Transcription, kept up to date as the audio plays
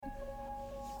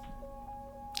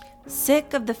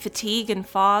Sick of the fatigue and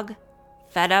fog?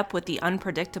 Fed up with the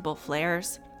unpredictable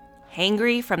flares?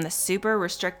 Hangry from the super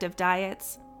restrictive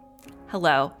diets?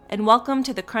 Hello, and welcome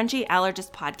to the Crunchy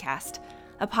Allergist Podcast,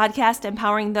 a podcast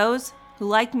empowering those who,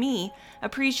 like me,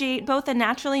 appreciate both a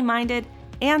naturally minded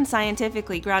and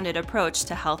scientifically grounded approach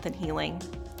to health and healing.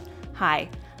 Hi,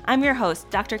 I'm your host,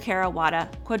 Dr. Kara Wada,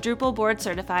 quadruple board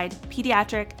certified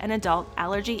pediatric and adult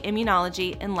allergy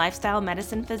immunology and lifestyle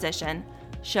medicine physician,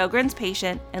 Sjogren's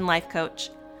patient, and life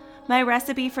coach. My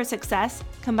recipe for success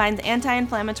combines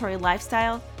anti-inflammatory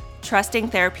lifestyle, trusting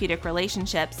therapeutic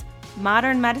relationships,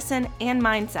 modern medicine, and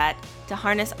mindset to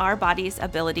harness our body's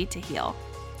ability to heal.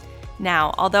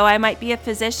 Now, although I might be a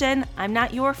physician, I'm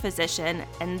not your physician,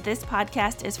 and this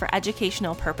podcast is for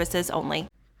educational purposes only.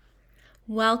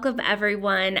 Welcome,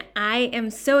 everyone. I am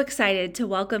so excited to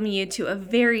welcome you to a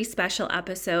very special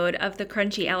episode of the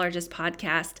Crunchy Allergist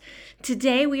Podcast.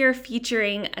 Today, we are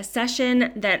featuring a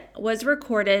session that was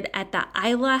recorded at the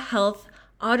Aila Health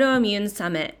Autoimmune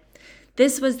Summit.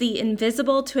 This was the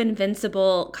Invisible to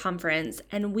Invincible conference,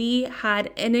 and we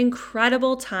had an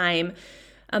incredible time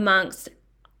amongst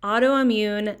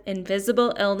autoimmune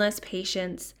invisible illness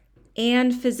patients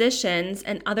and physicians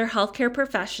and other healthcare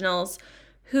professionals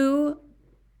who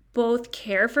both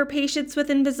care for patients with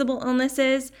invisible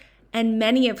illnesses and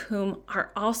many of whom are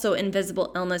also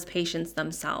invisible illness patients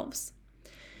themselves.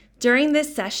 During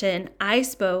this session, I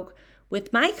spoke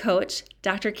with my coach,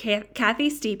 Dr. Kathy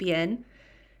Stepien,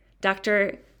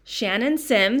 Dr. Shannon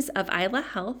Sims of Aila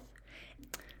Health,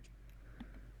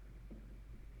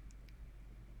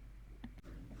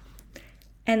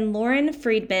 and Lauren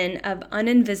Friedman of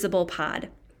Uninvisible Pod.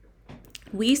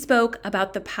 We spoke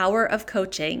about the power of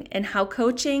coaching and how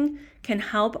coaching can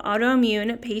help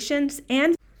autoimmune patients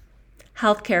and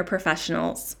healthcare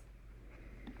professionals.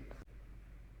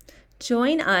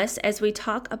 Join us as we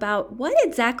talk about what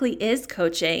exactly is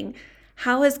coaching,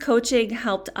 how has coaching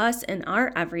helped us in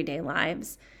our everyday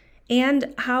lives,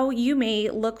 and how you may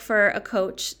look for a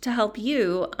coach to help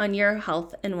you on your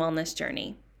health and wellness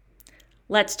journey.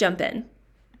 Let's jump in.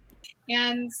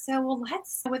 And so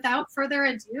without further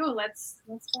ado, let's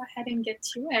go ahead and get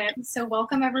to it. So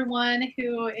welcome everyone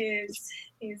who is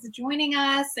joining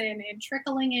us and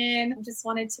trickling in. I just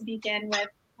wanted to begin with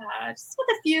a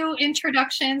few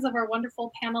introductions of our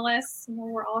wonderful panelists.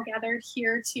 We're all gathered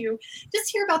here to just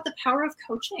hear about the power of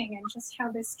coaching and just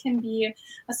how this can be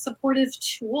a supportive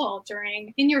tool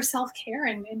in your self-care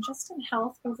and just in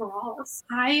health overall. So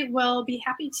I will be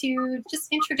happy to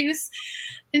just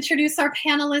introduce our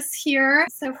panelists here.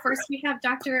 So first we have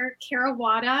Dr. Kara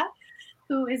Wada,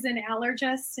 who is an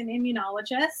allergist and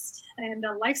immunologist and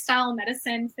a lifestyle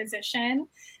medicine physician.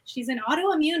 She's an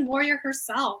autoimmune warrior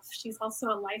herself. She's also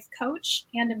a life coach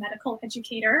and a medical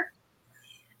educator.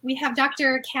 We have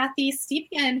Dr. Kathy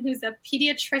Stepien, who's a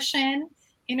pediatrician,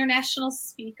 international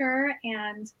speaker,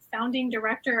 and founding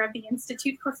director of the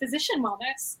Institute for Physician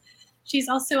Wellness. She's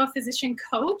also a physician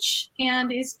coach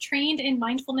and is trained in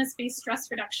mindfulness-based stress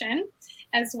reduction,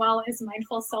 as well as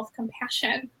mindful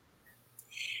self-compassion.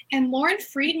 And Lauren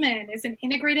Friedman is an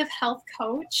integrative health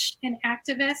coach, an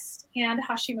activist, and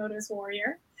Hashimoto's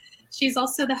warrior. She's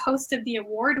also the host of the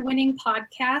award-winning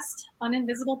podcast,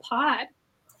 Uninvisible Pod.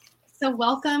 So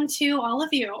welcome to all of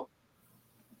you.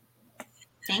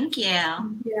 Thank you.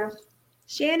 Yeah.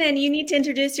 Shannon, you need to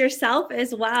introduce yourself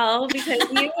as well because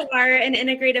you are an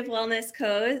integrative wellness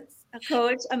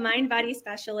coach, a mind-body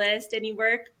specialist, and you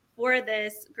work for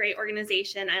this great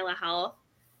organization, Aila Health.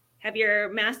 Have your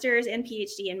master's and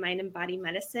PhD in mind and body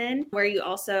medicine, where you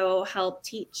also help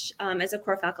teach as a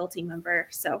core faculty member.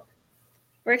 So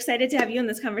we're excited to have you in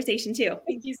this conversation too.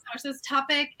 Thank you so much. This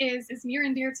topic is near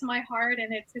and dear to my heart,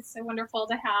 and it's so wonderful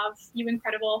to have you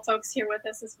incredible folks here with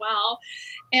us as well.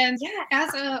 And yeah,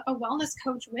 as a wellness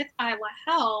coach with Aila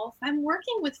Health, I'm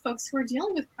working with folks who are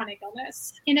dealing with chronic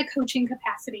illness in a coaching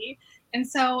capacity. And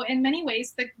so in many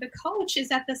ways, the coach is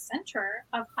at the center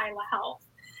of Aila Health.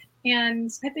 And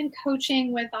I've been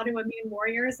coaching with autoimmune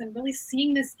warriors and really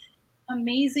seeing this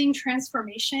amazing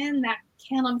transformation that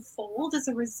can unfold as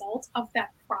a result of that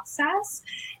process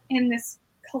in this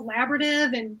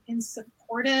collaborative and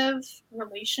supportive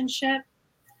relationship.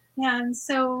 And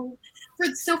so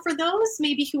for those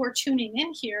maybe who are tuning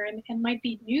in here and might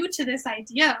be new to this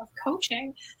idea of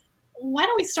coaching, why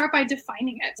don't we start by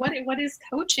defining it? What is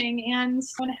coaching and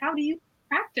how do you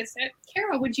practice it?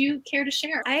 Kara, would you care to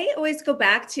share? I always go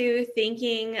back to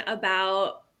thinking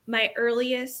about my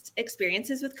earliest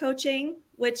experiences with coaching,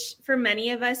 which for many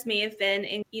of us may have been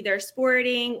in either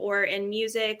sporting or in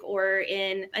music or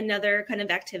in another kind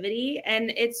of activity.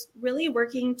 And it's really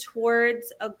working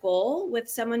towards a goal with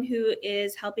someone who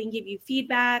is helping give you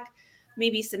feedback,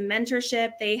 maybe some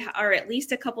mentorship. They are at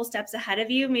least a couple steps ahead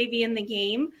of you, maybe in the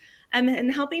game.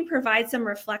 And helping provide some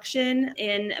reflection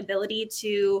and ability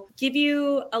to give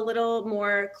you a little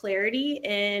more clarity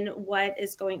in what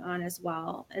is going on as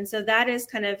well. And so that is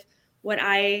kind of what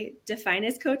I define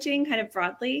as coaching kind of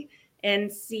broadly, and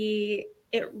see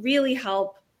it really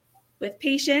help with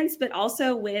patients, but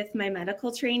also with my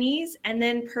medical trainees, and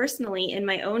then personally in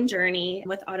my own journey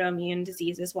with autoimmune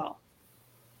disease as well.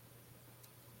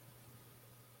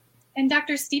 And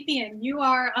Dr. Stepien, you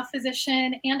are a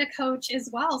physician and a coach as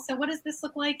well. So what does this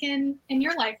look like in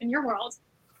your life, in your world?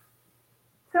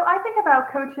 So I think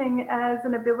about coaching as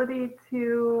an ability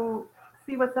to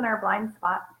see what's in our blind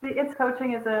spot. It's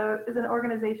Coaching is an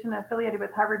organization affiliated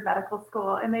with Harvard Medical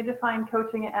School, and they define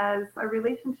coaching as a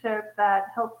relationship that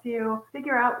helps you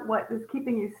figure out what is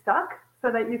keeping you stuck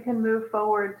so that you can move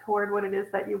forward toward what it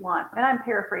is that you want. And I'm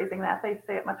paraphrasing that. They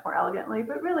say it much more elegantly,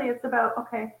 but really it's about,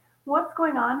 okay, what's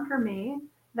going on for me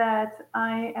that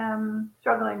I am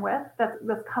struggling with,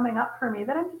 that's coming up for me,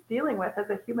 that I'm just dealing with as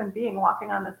a human being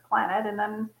walking on this planet. And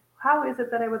then how is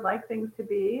it that I would like things to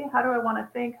be? How do I want to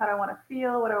think? How do I want to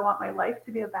feel? What do I want my life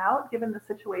to be about, given the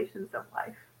situations of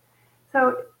life?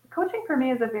 So coaching for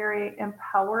me is a very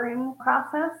empowering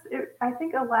process. It, I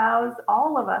think, allows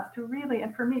all of us to really,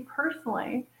 and for me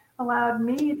personally, allowed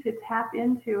me to tap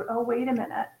into, oh, wait a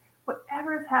minute,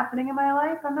 whatever is happening in my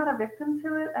life, I'm not a victim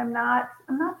to it. I'm not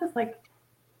just like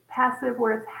passive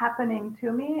where it's happening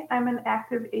to me. I'm an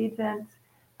active agent.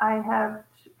 I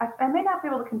may not be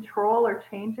able to control or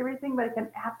change everything, but I can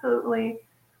absolutely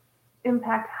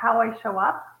impact how I show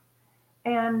up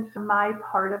and my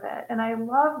part of it. And I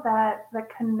love that the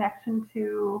connection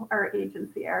to our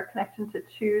agency, our connection to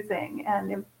choosing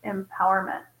and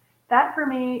empowerment. That for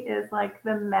me is like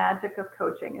the magic of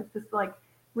coaching. It's just like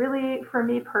really, for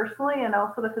me personally, and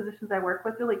also the physicians I work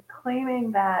with, really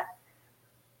claiming that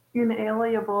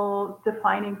inalienable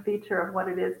defining feature of what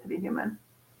it is to be human.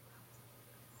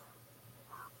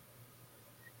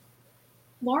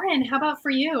 Lauren, how about for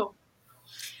you?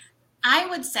 I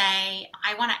would say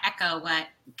I want to echo what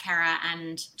Kara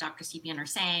and Dr. Stepien are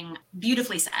saying.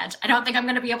 Beautifully said. I don't think I'm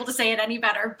going to be able to say it any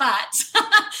better, but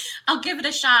I'll give it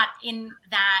a shot in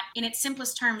that, in its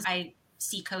simplest terms, I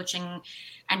see coaching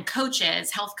and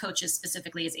coaches, health coaches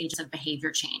specifically, as agents of behavior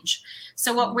change.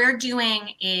 So what we're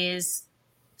doing is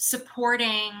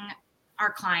supporting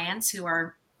our clients, who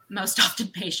are most often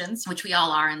patients, which we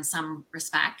all are in some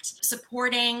respect,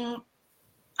 supporting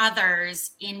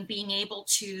others in being able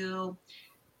to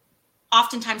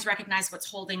oftentimes recognize what's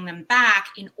holding them back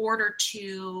in order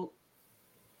to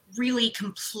really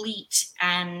complete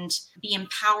and be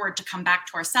empowered to come back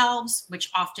to ourselves,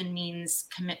 which often means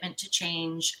commitment to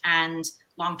change and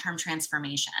long-term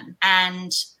transformation.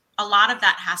 And a lot of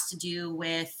that has to do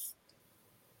with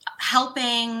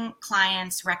helping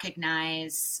clients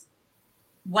recognize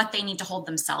what they need to hold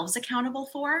themselves accountable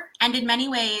for. And in many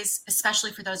ways,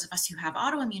 especially for those of us who have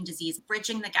autoimmune disease,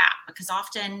 bridging the gap, because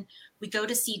often we go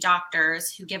to see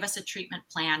doctors who give us a treatment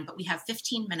plan, but we have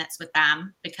 15 minutes with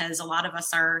them because a lot of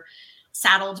us are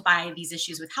saddled by these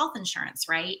issues with health insurance,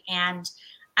 right? And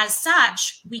as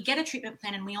such, we get a treatment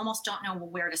plan and we almost don't know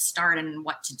where to start and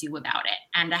what to do about it.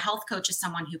 And a health coach is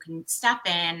someone who can step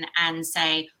in and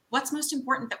say, what's most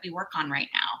important that we work on right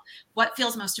now? What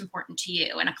feels most important to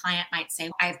you? And a client might say,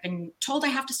 I've been told I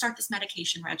have to start this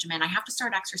medication regimen. I have to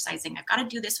start exercising. I've got to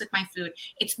do this with my food.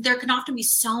 There can often be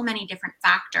so many different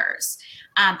factors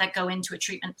that go into a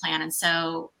treatment plan. And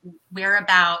so we're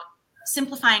about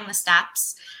simplifying the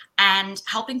steps and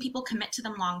helping people commit to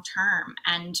them long term,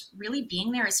 and really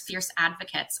being there as fierce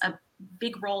advocates. A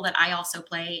big role that I also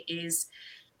play is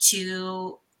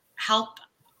to help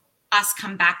us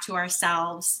come back to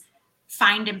ourselves,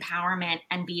 find empowerment,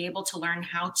 and be able to learn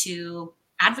how to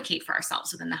advocate for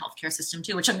ourselves within the healthcare system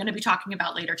too, which I'm going to be talking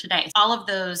about later today. All of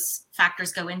those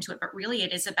factors go into it, but really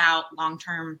it is about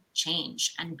long-term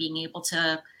change and being able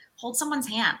to hold someone's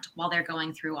hand while they're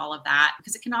going through all of that,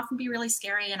 because it can often be really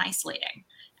scary and isolating.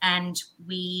 And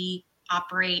we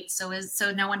operate so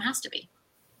no one has to be.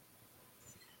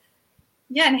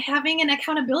 Yeah, and having an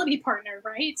accountability partner,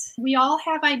 right? We all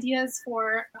have ideas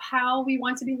for how we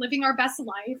want to be living our best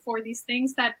life, or these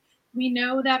things that we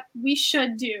know that we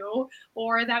should do,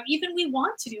 or that even we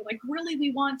want to do, like really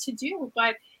we want to do.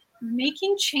 But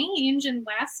making change and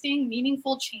lasting,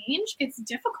 meaningful change, it's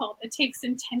difficult. It takes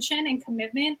intention and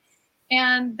commitment.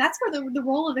 And that's where the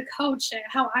role of the coach,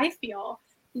 how I feel,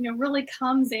 really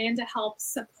comes in to help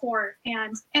support.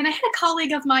 And I had a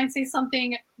colleague of mine say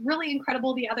something really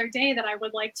incredible the other day that I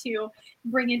would like to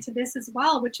bring into this as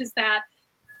well, which is that,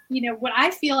 what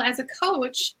I feel as a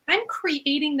coach, I'm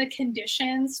creating the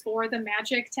conditions for the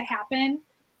magic to happen,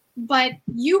 but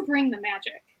you bring the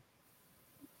magic.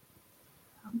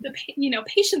 The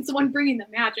patient's the one bringing the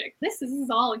magic. This is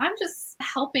all, I'm just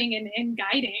helping and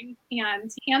guiding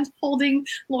and hand holding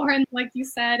Lauren, like you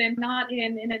said, and not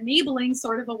in an enabling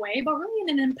sort of a way, but really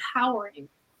in an empowering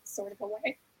sort of a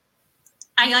way.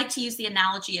 I like to use the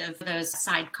analogy of those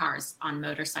sidecars on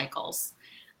motorcycles.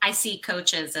 I see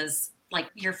coaches as like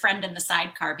your friend in the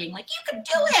sidecar being like, you can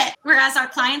do it. Whereas our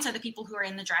clients are the people who are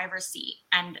in the driver's seat.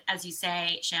 And as you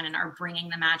say, Shannon, are bringing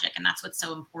the magic. And that's what's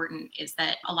so important, is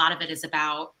that a lot of it is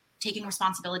about taking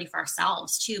responsibility for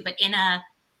ourselves too, but in a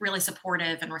really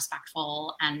supportive and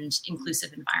respectful and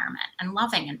inclusive environment and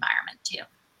loving environment too.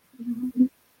 Mm-hmm.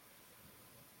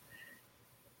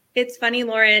 It's funny,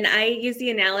 Lauren, I use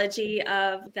the analogy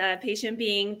of the patient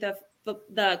being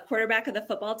the quarterback of the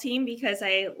football team, because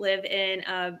I live in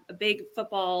a big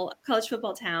college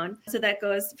football town. So that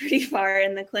goes pretty far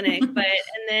in the clinic. And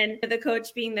then the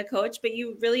coach being the coach, but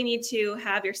you really need to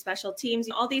have your special teams,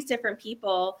 all these different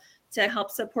people to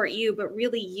help support you, but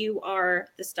really you are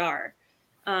the star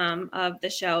of the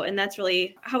show. And that's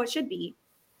really how it should be.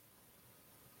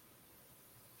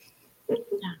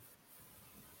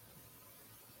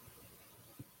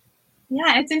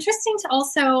 Yeah, it's interesting to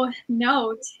also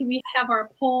note we have our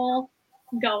poll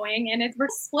going, and we're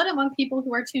split among people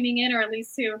who are tuning in, or at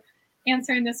least who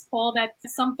answering this poll, that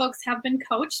some folks have been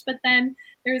coached, but then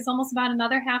there's almost about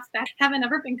another half that haven't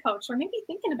ever been coached or maybe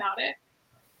thinking about it.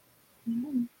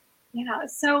 Yeah.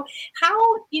 So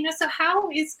how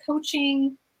is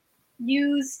coaching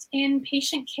used in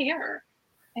patient care?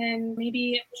 And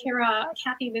maybe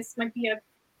Kathy, this might be a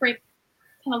great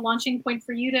kind of launching point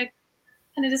for you to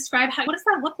kind of describe what does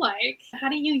that look like? How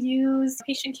do you use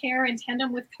patient care in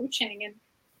tandem with coaching, and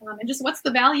just what's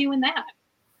the value in that?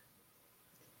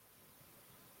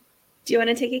 Do you want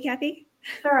to take it, Kathy?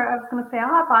 Sure. I was going to say, I'll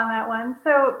hop on that one.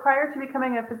 So prior to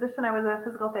becoming a physician, I was a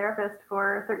physical therapist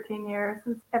for 13 years.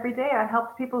 And every day I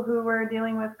helped people who were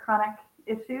dealing with chronic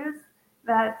issues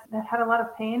that had a lot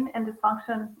of pain and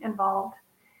dysfunction involved.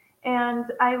 And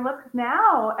I look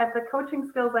now at the coaching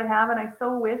skills I have, and I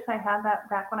so wish I had that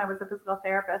back when I was a physical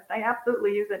therapist. I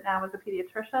absolutely use it now as a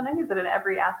pediatrician. I use it in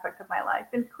every aspect of my life,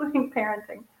 including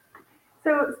parenting.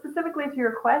 So specifically to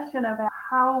your question about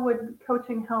how would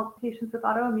coaching help patients with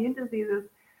autoimmune diseases,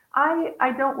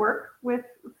 I don't work with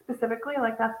specifically,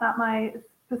 like that's not my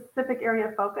specific area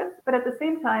of focus, but at the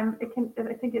same time,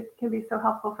 I think it can be so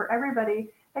helpful for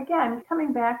everybody. Again,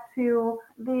 coming back to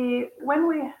when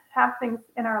we have things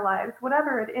in our lives,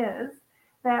 whatever it is,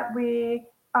 that we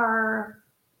are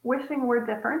wishing were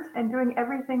different and doing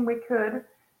everything we could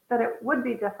that it would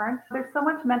be different, there's so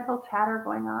much mental chatter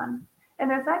going on. And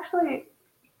there's actually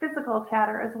physical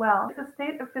chatter as well. It's a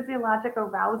state of physiologic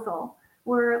arousal.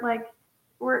 We're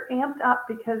amped up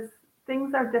because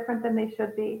things are different than they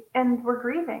should be. And we're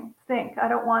grieving, I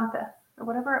don't want this, or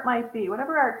whatever it might be,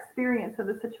 whatever our experience of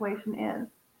the situation is.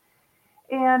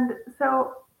 And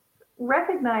so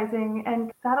recognizing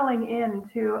and settling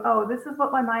into, this is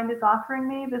what my mind is offering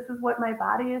me. This is what my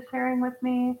body is sharing with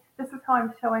me. This is how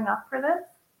I'm showing up for this.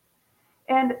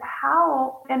 And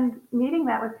meeting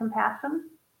that with compassion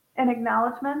and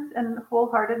acknowledgement and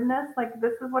wholeheartedness, like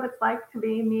this is what it's like to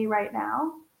be me right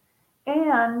now.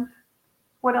 And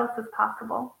what else is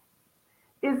possible?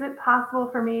 Is it possible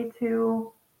for me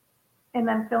to, and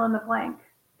then fill in the blank?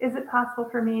 Is it possible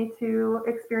for me to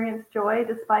experience joy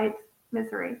despite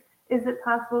misery? Is it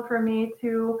possible for me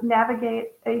to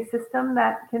navigate a system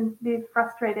that can be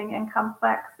frustrating and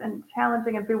complex and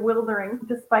challenging and bewildering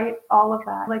despite all of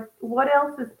that? Like, what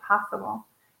else is possible?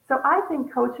 So I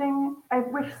think coaching, I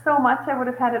wish so much I would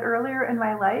have had it earlier in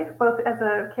my life, both as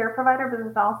a care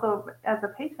provider, but also as a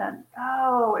patient.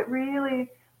 It really,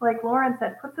 like Lauren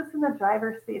said, puts us in the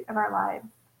driver's seat of our lives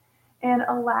and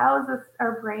allows us,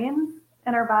 our brains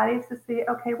and our bodies, to see,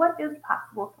 okay, what is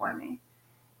possible for me?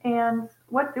 And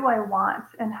what do I want?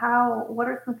 And what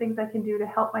are some things I can do to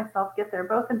help myself get there,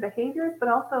 both in behaviors, but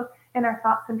also in our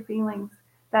thoughts and feelings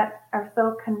that are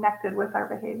so connected with our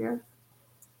behaviors.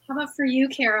 How about for you,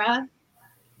 Kara?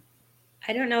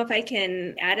 I don't know if I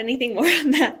can add anything more on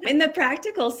that. In the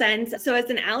practical sense, so as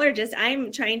an allergist,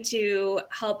 I'm trying to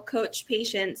help coach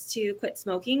patients to quit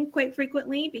smoking quite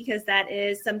frequently because that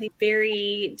is something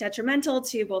very detrimental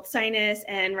to both sinus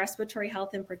and respiratory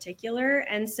health in particular.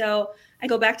 And so I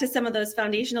go back to some of those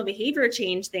foundational behavior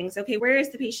change things. Okay, where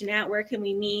is the patient at? Where can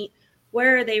we meet?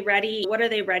 Where are they ready? What are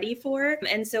they ready for?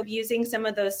 And so using some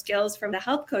of those skills from the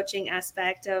health coaching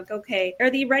aspect of, okay,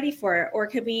 are they ready for it? Or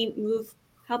can we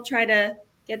help try to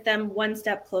get them one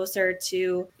step closer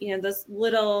to, those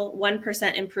little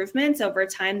 1% improvements over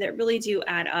time that really do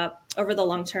add up over the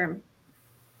long term.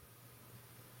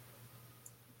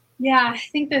 Yeah, I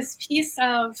think this piece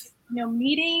of,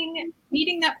 meeting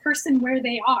that person where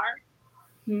they are.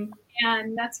 Mm-hmm.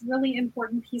 And that's a really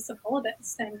important piece of all of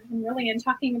this. And really in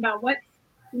talking about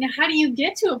how do you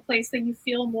get to a place that you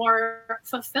feel more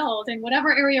fulfilled in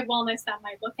whatever area of wellness that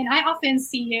might look. And I often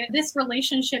see this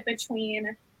relationship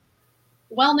between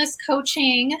wellness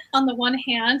coaching on the one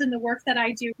hand and the work that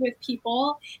I do with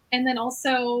people, and then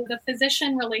also the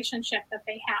physician relationship that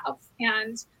they have.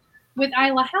 And with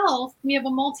Aila Health, we have a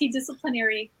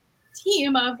multidisciplinary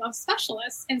team of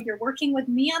specialists, and you're working with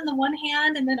me on the one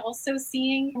hand and then also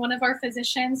seeing one of our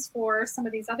physicians for some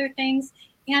of these other things.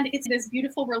 And it's this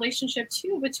beautiful relationship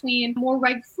too between more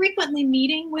frequently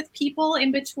meeting with people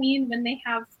in between when they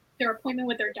have their appointment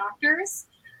with their doctors.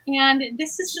 And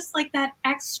this is just like that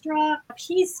extra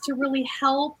piece to really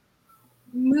help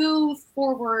move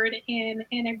forward in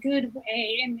a good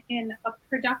way, in a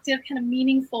productive, kind of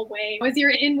meaningful way. As you're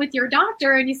in with your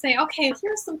doctor and you say, okay,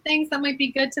 here's some things that might be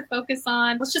good to focus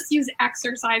on. Let's just use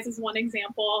exercise as one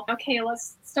example. Okay,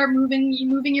 let's start moving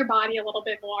your body a little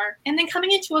bit more. And then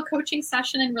coming into a coaching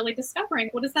session and really discovering,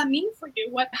 what does that mean for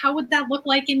you? How would that look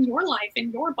like in your life,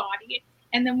 in your body?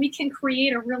 And then we can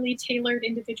create a really tailored,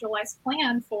 individualized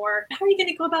plan for how are you going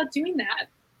to go about doing that?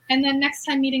 And then next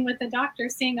time meeting with the doctor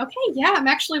saying, okay, yeah, I'm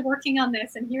actually working on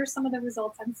this and here's some of the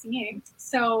results I'm seeing.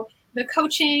 So the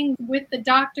coaching with the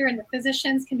doctor and the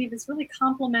physicians can be this really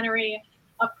complementary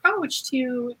approach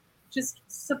to just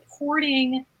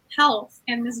supporting health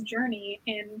and this journey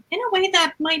in a way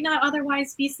that might not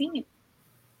otherwise be seen.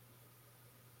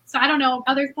 So I don't know,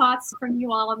 other thoughts from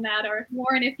you all on that, or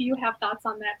Lauren, if you have thoughts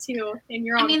on that too in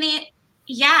your own.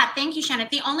 Yeah, thank you, Shannon.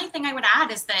 The only thing I would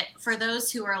add is that for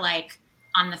those who are like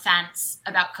on the fence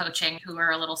about coaching, who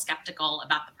are a little skeptical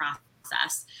about the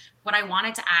process, what I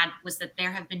wanted to add was that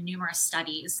there have been numerous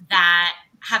studies that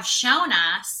have shown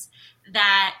us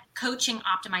that coaching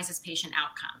optimizes patient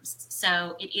outcomes.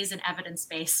 So it is an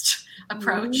evidence-based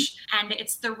approach. And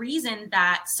it's the reason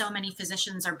that so many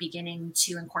physicians are beginning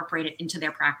to incorporate it into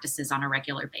their practices on a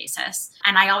regular basis.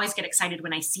 And I always get excited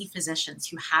when I see physicians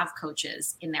who have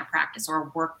coaches in their practice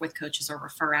or work with coaches or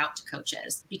refer out to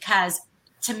coaches, because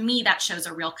to me, that shows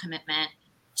a real commitment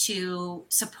to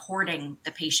supporting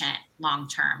the patient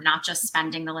long-term, not just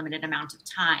spending the limited amount of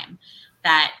time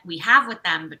that we have with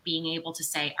them, but being able to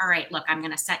say, all right, look, I'm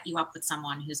going to set you up with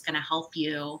someone who's going to help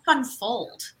you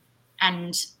unfold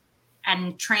and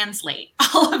translate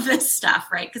all of this stuff,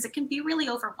 right? Because it can be really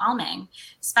overwhelming,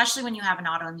 especially when you have an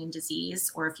autoimmune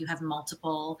disease or if you have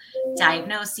multiple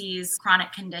diagnoses,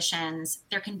 chronic conditions.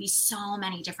 There can be so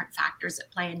many different factors at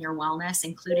play in your wellness,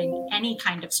 including any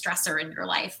kind of stressor in your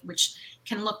life, which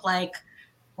can look like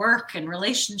work and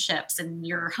relationships and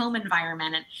your home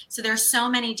environment. And so there's so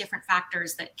many different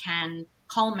factors that can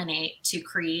culminate to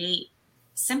create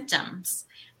symptoms.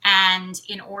 And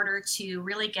in order to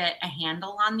really get a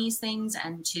handle on these things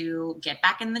and to get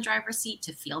back in the driver's seat,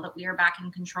 to feel that we are back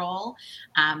in control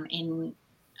in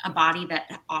a body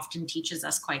that often teaches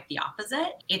us quite the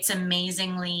opposite, it's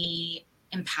amazingly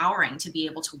empowering to be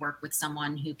able to work with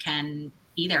someone who can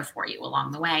be there for you along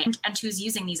the way and who's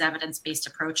using these evidence-based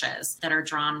approaches that are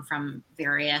drawn from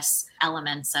various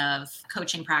elements of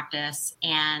coaching practice.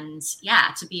 And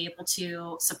yeah, to be able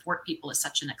to support people is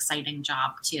such an exciting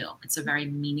job too. It's a very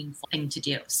meaningful thing to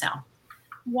do. So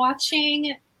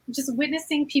just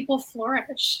witnessing people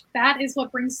flourish, that is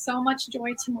what brings so much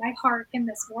joy to my heart in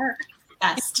this work.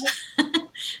 Best.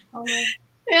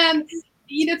 And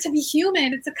to be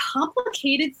human, it's a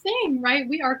complicated thing, right?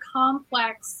 We are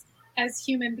complex as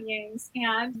human beings,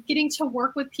 and getting to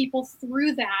work with people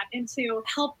through that and to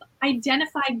help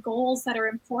identify goals that are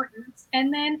important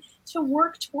and then to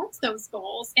work towards those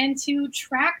goals and to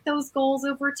track those goals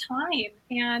over time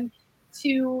and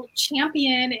to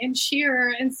champion and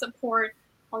cheer and support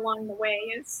along the way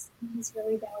is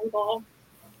really valuable.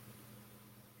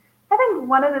 I think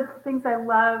one of the things I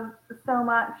love so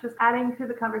much, just adding to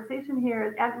the conversation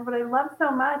here, is what I love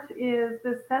so much is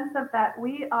this sense of that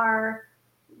we are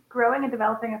growing and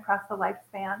developing across the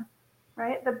lifespan,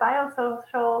 right? The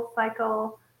biosocial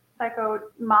psycho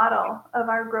model of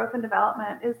our growth and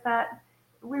development is that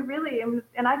we really,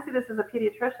 and I see this as a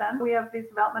pediatrician, we have these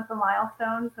developmental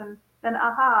milestones and then,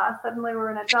 suddenly we're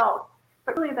an adult.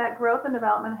 But really that growth and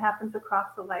development happens across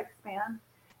the lifespan.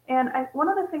 And one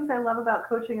of the things I love about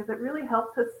coaching is it really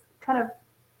helps us kind of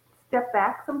step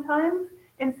back sometimes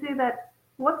and see that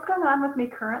what's going on with me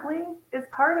currently is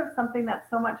part of something that's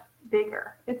so much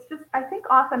bigger. It's just, I think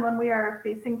often when we are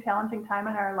facing challenging time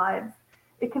in our lives,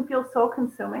 it can feel so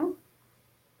consuming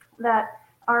that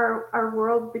our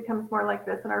world becomes more like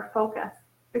this and our focus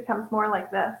becomes more like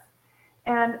this.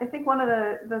 And I think one of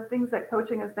the things that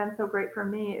coaching has been so great for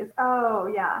me is,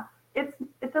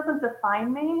 it doesn't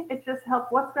define me. It just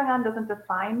helps. What's going on doesn't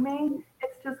define me.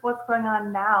 It's just what's going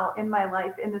on now in my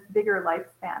life, in this bigger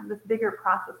lifespan, this bigger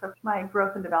process of my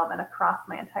growth and development across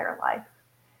my entire life.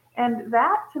 And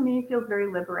that to me feels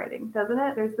very liberating, doesn't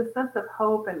it? There's this sense of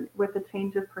hope and with a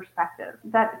change of perspective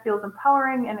that feels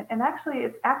empowering and actually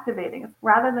it's activating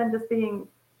rather than just being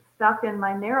stuck in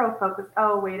my narrow focus.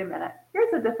 Oh, wait a minute.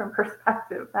 Here's a different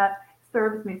perspective that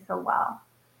serves me so well.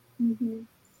 Mm-hmm.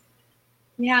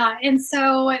 Yeah, and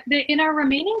so in our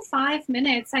remaining 5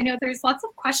 minutes, I know there's lots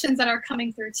of questions that are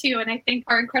coming through too, and I think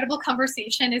our incredible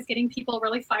conversation is getting people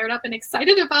really fired up and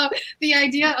excited about the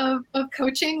idea of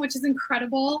coaching, which is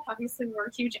incredible. Obviously, we're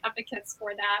huge advocates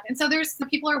for that, and so there's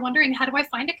people are wondering, how do I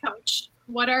find a coach?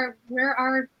 Where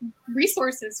are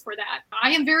resources for that?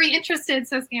 I am very interested,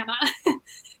 says Anna,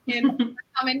 in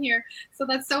comment here. So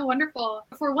that's so wonderful.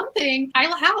 For one thing,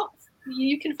 Aila Health.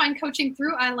 You can find coaching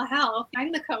through Aila Health.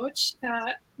 I'm the coach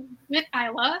with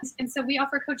Aila, and so we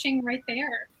offer coaching right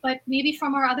there. But maybe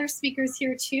from our other speakers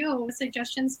here too,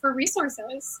 suggestions for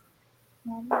resources.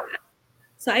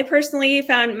 So I personally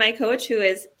found my coach, who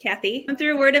is Kathy,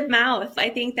 through word of mouth.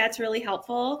 I think that's really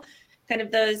helpful. Kind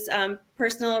of those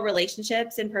personal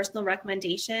relationships and personal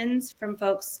recommendations from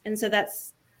folks. And so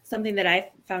that's something that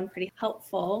I found pretty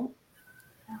helpful.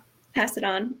 Pass it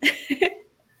on.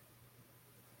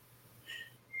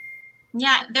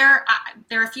 Yeah, there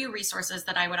are a few resources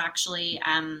that I would actually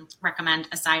recommend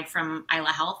aside from Aila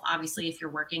Health. Obviously, if you're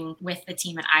working with the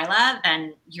team at Aila,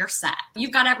 then you're set.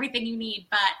 You've got everything you need.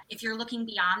 But if you're looking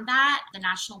beyond that, the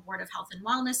National Board of Health and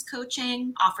Wellness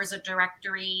Coaching offers a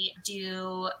directory.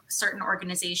 Do certain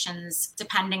organizations,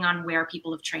 depending on where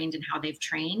people have trained and how they've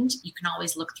trained, you can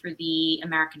always look through the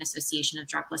American Association of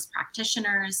Drugless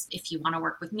Practitioners. If you want to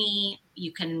work with me,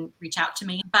 you can reach out to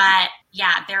me. But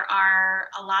yeah, there are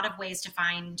a lot of ways to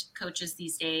find coaches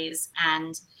these days.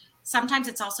 And sometimes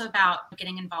it's also about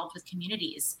getting involved with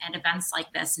communities and events like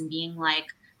this and being like,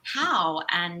 how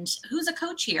and who's a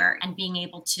coach here, and being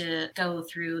able to go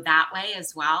through that way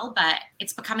as well. But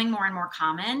it's becoming more and more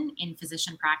common in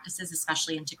physician practices,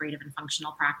 especially integrative and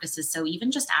functional practices. So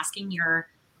even just asking your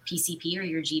PCP or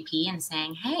your GP and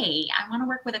saying, hey, I want to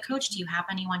work with a coach. Do you have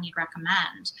anyone you'd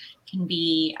recommend? Can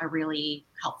be a really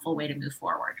helpful way to move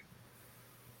forward.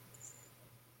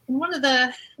 And one of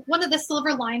the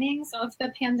silver linings of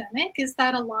the pandemic is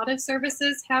that a lot of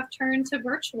services have turned to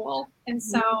virtual. And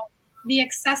so the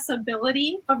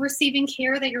accessibility of receiving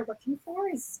care that you're looking for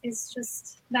is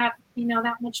just that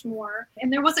much more.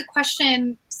 And there was a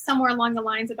question somewhere along the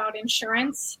lines about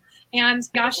insurance. And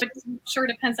gosh, it sure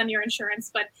depends on your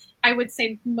insurance, but I would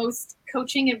say most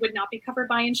coaching, it would not be covered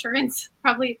by insurance.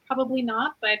 Probably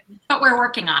not, but we're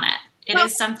working on it. It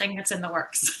is something that's in the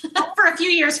works for a few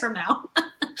years from now.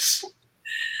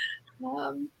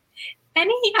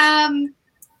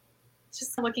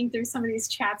 Just looking through some of these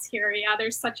chats here. Yeah,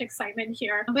 there's such excitement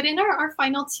here. But in our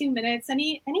final 2 minutes,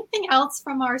 anything else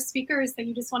from our speakers that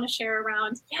you just want to share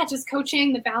around, just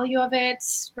coaching, the value of it,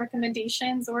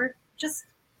 recommendations, or just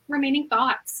remaining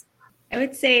thoughts? I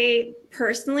would say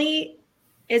personally,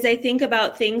 as I think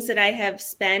about things that I have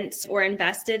spent or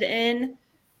invested in,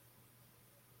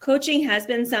 coaching has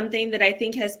been something that I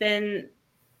think has been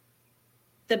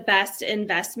the best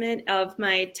investment of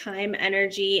my time,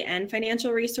 energy, and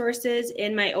financial resources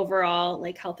in my overall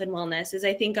health and wellness. As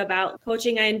I think about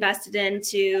coaching I invested in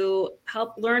to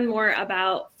help learn more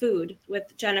about food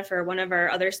with Jennifer, one of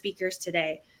our other speakers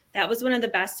today. That was one of the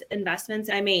best investments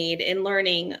I made in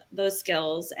learning those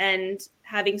skills and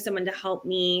having someone to help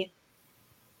me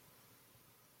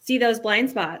see those blind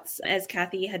spots, as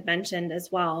Kathy had mentioned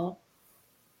as well.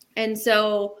 And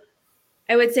so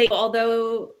I would say,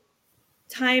 although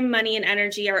time, money, and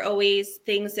energy are always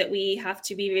things that we have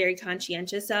to be very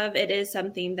conscientious of, it is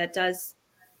something that does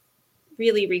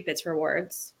really reap its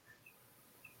rewards.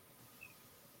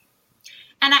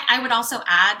 And I would also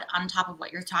add on top of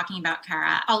what you're talking about,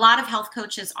 Kara, a lot of health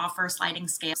coaches offer sliding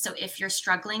scale. So if you're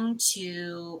struggling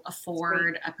to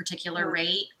afford a particular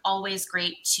rate, always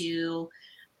great to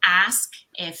ask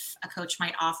if a coach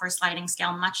might offer sliding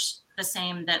scale, much the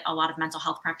same that a lot of mental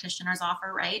health practitioners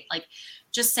offer, right? Like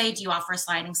just say, do you offer a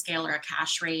sliding scale or a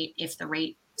cash rate if the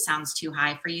rate sounds too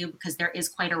high for you? Because there is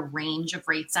quite a range of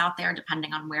rates out there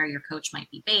depending on where your coach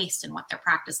might be based and what their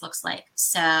practice looks like.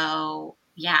 So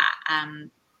yeah,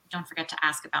 don't forget to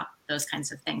ask about those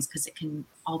kinds of things because it can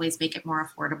always make it more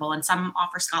affordable. And some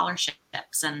offer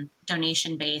scholarships and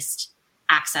donation-based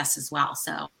access as well.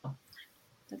 So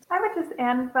I would just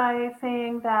end by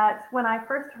saying that when I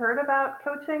first heard about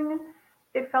coaching,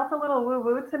 it felt a little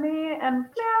woo-woo to me. And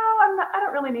no, I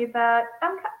don't really need that.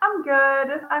 I'm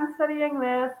good. I'm studying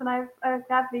this and I've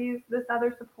got this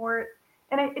other support.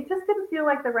 And it just didn't feel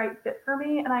like the right fit for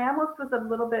me. And I almost was a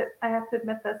little bit, I have to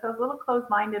admit this, I was a little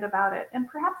closed-minded about it. And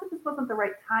perhaps it just wasn't the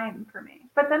right time for me.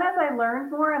 But then as I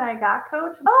learned more and I got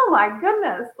coached, oh my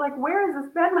goodness, like where has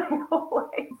this been my whole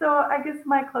life? So I guess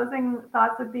my closing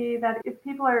thoughts would be that if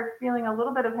people are feeling a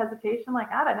little bit of hesitation,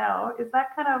 like, I don't know, is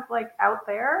that kind of like out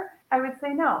there? I would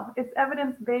say no. It's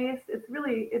evidence-based. It's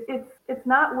really, it's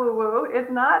not woo-woo.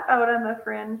 It's not out on the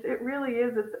fringe. It really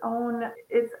is its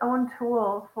own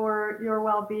tool for your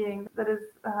well-being that is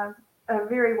a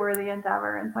very worthy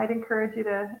endeavor. And so I'd encourage you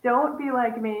to don't be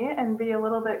like me and be a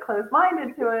little bit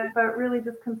closed-minded to it, but really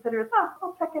just consider,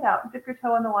 I'll check it out. Dip your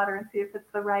toe in the water and see if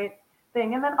it's the right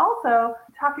thing. And then also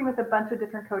talking with a bunch of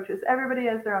different coaches. Everybody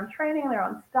has their own training, their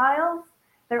own styles,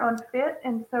 their own fit.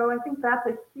 And so I think that's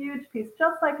a huge piece.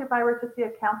 Just like if I were to see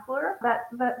a counselor, that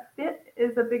fit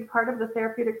is a big part of the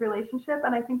therapeutic relationship.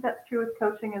 And I think that's true with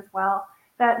coaching as well,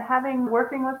 that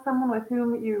working with someone with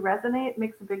whom you resonate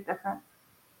makes a big difference.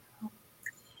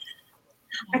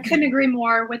 I couldn't agree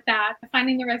more with that.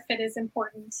 Finding the right fit is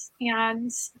important.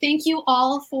 And thank you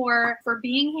all for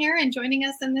being here and joining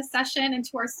us in this session. And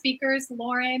to our speakers,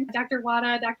 Lauren, Dr.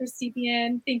 Wada, Dr.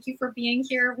 Sepian, thank you for being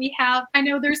here. I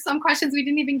know there's some questions we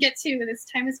didn't even get to. This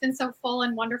time has been so full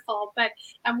and wonderful, but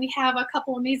we have a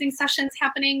couple amazing sessions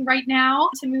happening right now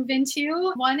to move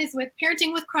into. One is with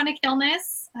parenting with chronic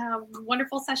illness,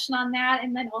 wonderful session on that.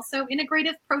 And then also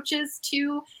integrative approaches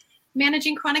to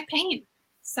managing chronic pain.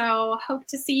 So hope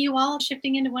to see you all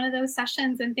shifting into one of those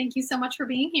sessions. And thank you so much for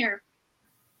being here.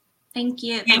 Thank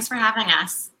you. Thanks for having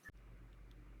us.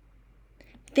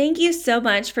 Thank you so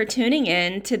much for tuning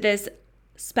in to this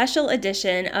special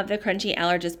edition of the Crunchy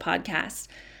Allergist podcast.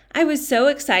 I was so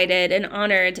excited and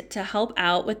honored to help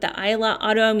out with the Aila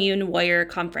Autoimmune Warrior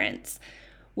Conference.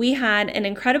 We had an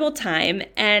incredible time,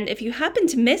 and if you happen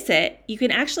to miss it, you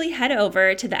can actually head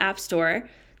over to the App Store,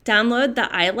 download the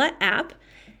Aila app,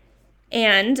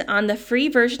 and on the free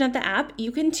version of the app,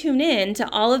 you can tune in to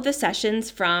all of the sessions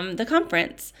from the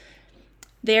conference.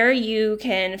 There you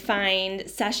can find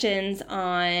sessions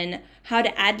on how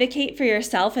to advocate for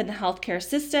yourself in the healthcare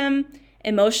system,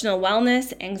 emotional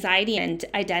wellness, anxiety and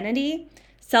identity,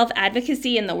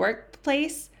 self-advocacy in the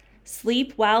workplace,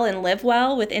 sleep well and live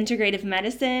well with integrative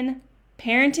medicine,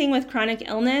 parenting with chronic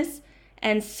illness,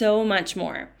 and so much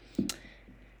more.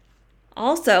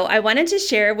 Also, I wanted to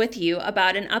share with you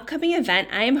about an upcoming event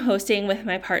I am hosting with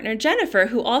my partner Jennifer,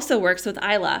 who also works with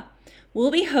Aila.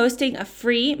 We'll be hosting a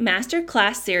free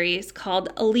masterclass series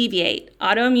called Alleviate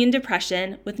Autoimmune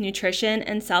Depression with Nutrition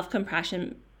and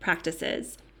Self-Compassion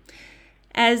Practices.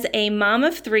 As a mom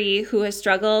of 3 who has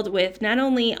struggled with not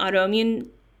only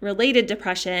autoimmune-related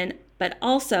depression, but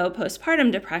also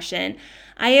postpartum depression,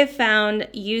 I have found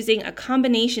using a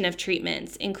combination of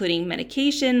treatments, including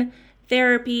medication,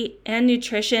 therapy, and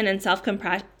nutrition and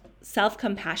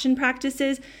self-compassion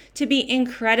practices to be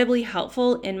incredibly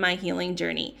helpful in my healing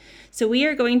journey. So we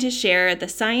are going to share the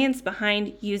science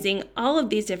behind using all of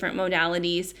these different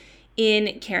modalities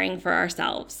in caring for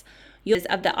ourselves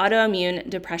of the autoimmune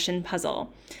depression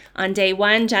puzzle. On day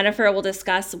 1, Jennifer will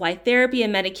discuss why therapy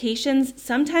and medications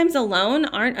sometimes alone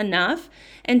aren't enough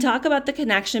and talk about the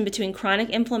connection between chronic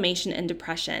inflammation and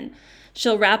depression.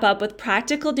 She'll wrap up with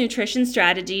practical nutrition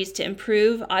strategies to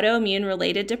improve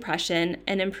autoimmune-related depression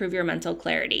and improve your mental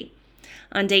clarity.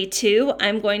 On day 2,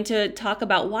 I'm going to talk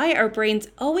about why our brains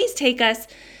always take us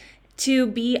to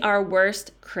be our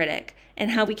worst critic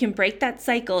and how we can break that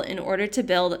cycle in order to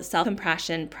build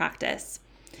self-compassion practice.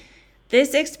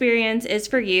 This experience is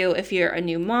for you if you're a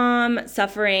new mom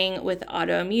suffering with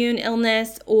autoimmune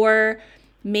illness, or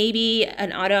maybe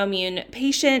an autoimmune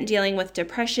patient dealing with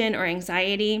depression or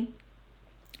anxiety.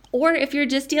 Or if you're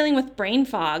just dealing with brain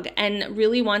fog and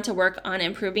really want to work on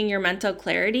improving your mental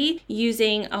clarity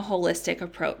using a holistic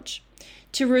approach.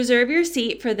 To reserve your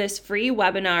seat for this free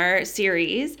webinar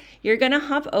series, you're going to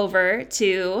hop over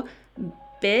to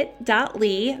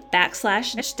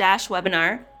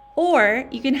bit.ly/webinar, or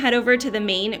you can head over to the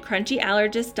main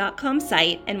crunchyallergist.com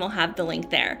site and we'll have the link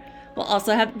there. We'll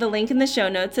also have the link in the show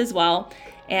notes as well.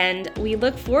 And we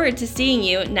look forward to seeing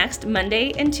you next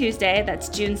Monday and Tuesday, that's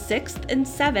June 6th and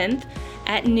 7th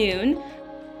at noon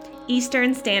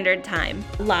Eastern Standard Time,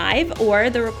 live, or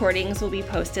the recordings will be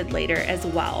posted later as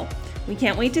well. We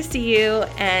can't wait to see you,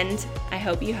 and I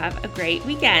hope you have a great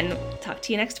weekend. Talk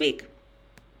to you next week.